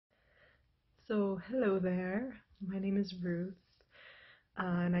So, hello there. My name is Ruth,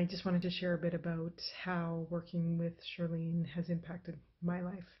 and I just wanted to share a bit about how working with Shirlene has impacted my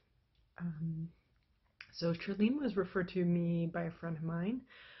life. Um, Shirlene was referred to me by a friend of mine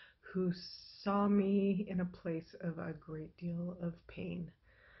who saw me in a place of a great deal of pain.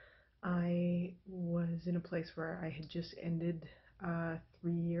 I was in a place where I had just ended a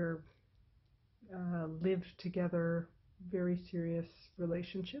 3-year lived together, very serious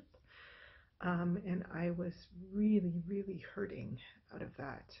relationship. And I was really, really hurting out of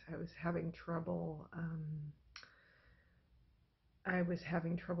that. I was having trouble. I was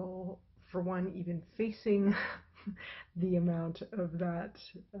having trouble, for one, even facing the amount of that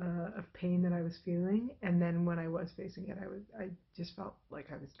of pain that I was feeling. And then when I was facing it, I just felt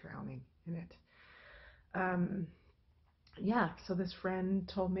like I was drowning in it. Um, yeah, so this friend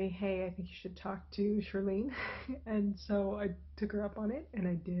told me, hey, I think you should talk to Shirlene. And so I took her up on it, and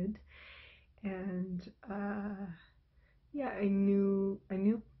I did. And yeah, I knew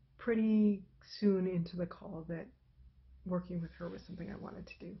pretty soon into the call that working with her was something I wanted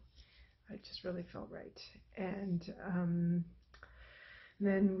to do. It just really felt right. And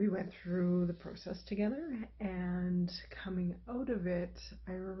then we went through the process together, and coming out of it,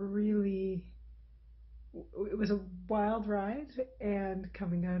 it was a wild ride, and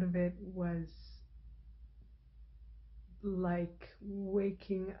coming out of it was like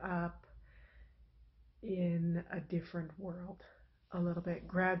waking up in a different world a little bit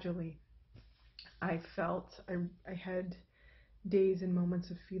gradually. I felt I had days and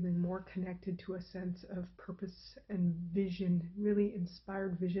moments of feeling more connected to a sense of purpose and vision, really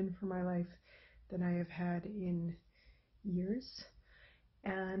inspired vision for my life than I have had in years.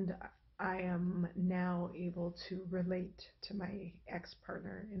 And I am now able to relate to my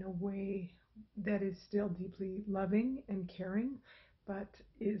ex-partner in a way that is still deeply loving and caring, but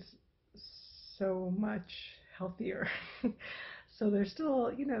is so much healthier. So there's still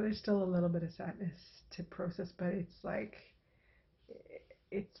a little bit of sadness to process, but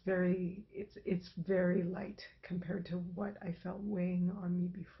it's very light compared to what I felt weighing on me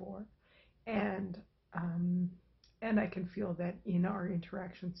before. And um, and I can feel that in our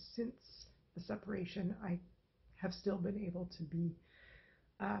interactions since the separation, I have still been able to be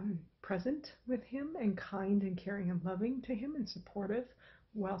present with him and kind and caring and loving to him and supportive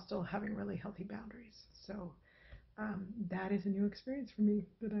while still having really healthy boundaries. So that is a new experience for me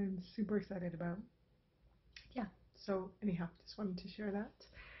that I'm super excited about. Yeah, so anyhow, just wanted to share that.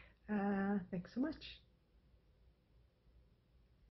 Thanks so much.